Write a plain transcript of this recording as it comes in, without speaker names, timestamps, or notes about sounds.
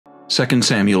2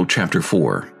 Samuel chapter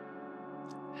 4.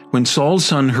 When Saul's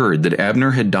son heard that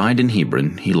Abner had died in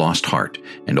Hebron, he lost heart,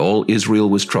 and all Israel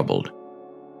was troubled.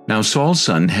 Now Saul's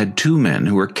son had 2 men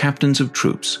who were captains of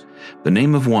troops. The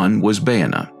name of one was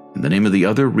Baanah, and the name of the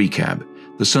other Rechab,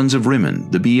 the sons of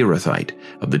Rimmon the Beerothite,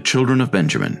 of the children of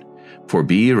Benjamin. For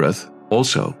Beeroth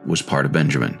also was part of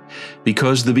Benjamin,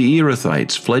 because the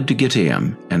Beerothites fled to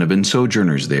Gittaim, and have been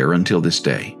sojourners there until this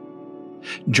day.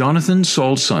 Jonathan,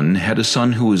 Saul's son, had a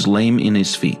son who was lame in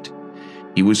his feet.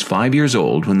 He was 5 years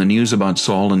old when the news about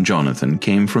Saul and Jonathan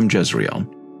came from Jezreel,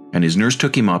 and his nurse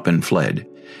took him up and fled.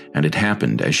 And it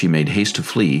happened, as she made haste to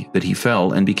flee, that he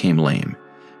fell and became lame.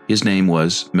 His name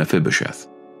was Mephibosheth.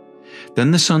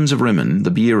 Then the sons of Rimmon the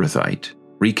Beerothite,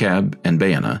 Rechab and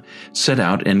Baanah, set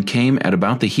out and came at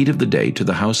about the heat of the day to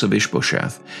the house of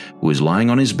Ishbosheth, who was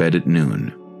lying on his bed at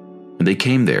noon. And they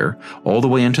came there, all the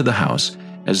way into the house,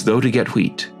 as though to get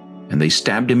wheat, and they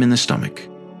stabbed him in the stomach.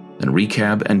 Then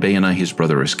Rechab and Baanah his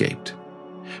brother escaped.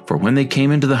 For when they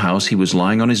came into the house, he was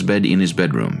lying on his bed in his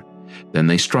bedroom. Then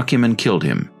they struck him and killed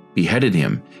him, beheaded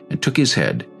him, and took his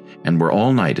head, and were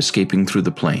all night escaping through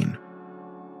the plain.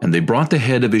 And they brought the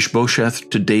head of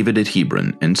Ishbosheth to David at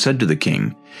Hebron, and said to the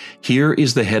king, Here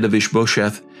is the head of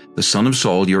Ishbosheth, the son of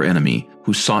Saul your enemy,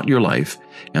 who sought your life,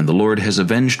 and the Lord has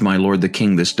avenged my lord the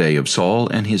king this day of Saul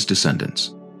and his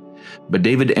descendants. But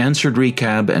David answered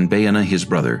Rechab and Baanah his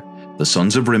brother, the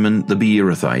sons of Rimmon the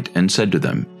Beerothite, and said to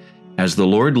them, As the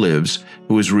Lord lives,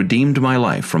 who has redeemed my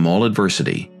life from all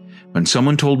adversity, when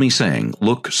someone told me, saying,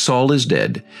 Look, Saul is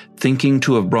dead, thinking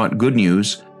to have brought good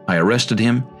news, I arrested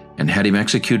him and had him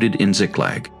executed in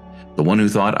Ziklag, the one who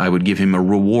thought I would give him a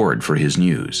reward for his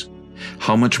news.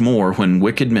 How much more when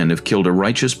wicked men have killed a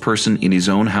righteous person in his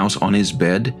own house on his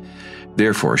bed?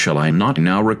 Therefore shall I not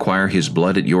now require his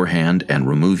blood at your hand and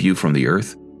remove you from the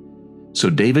earth? So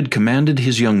David commanded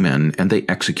his young men, and they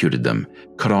executed them,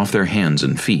 cut off their hands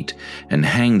and feet, and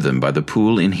hanged them by the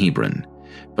pool in Hebron.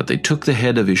 But they took the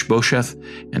head of Ishbosheth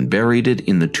and buried it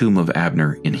in the tomb of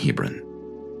Abner in Hebron.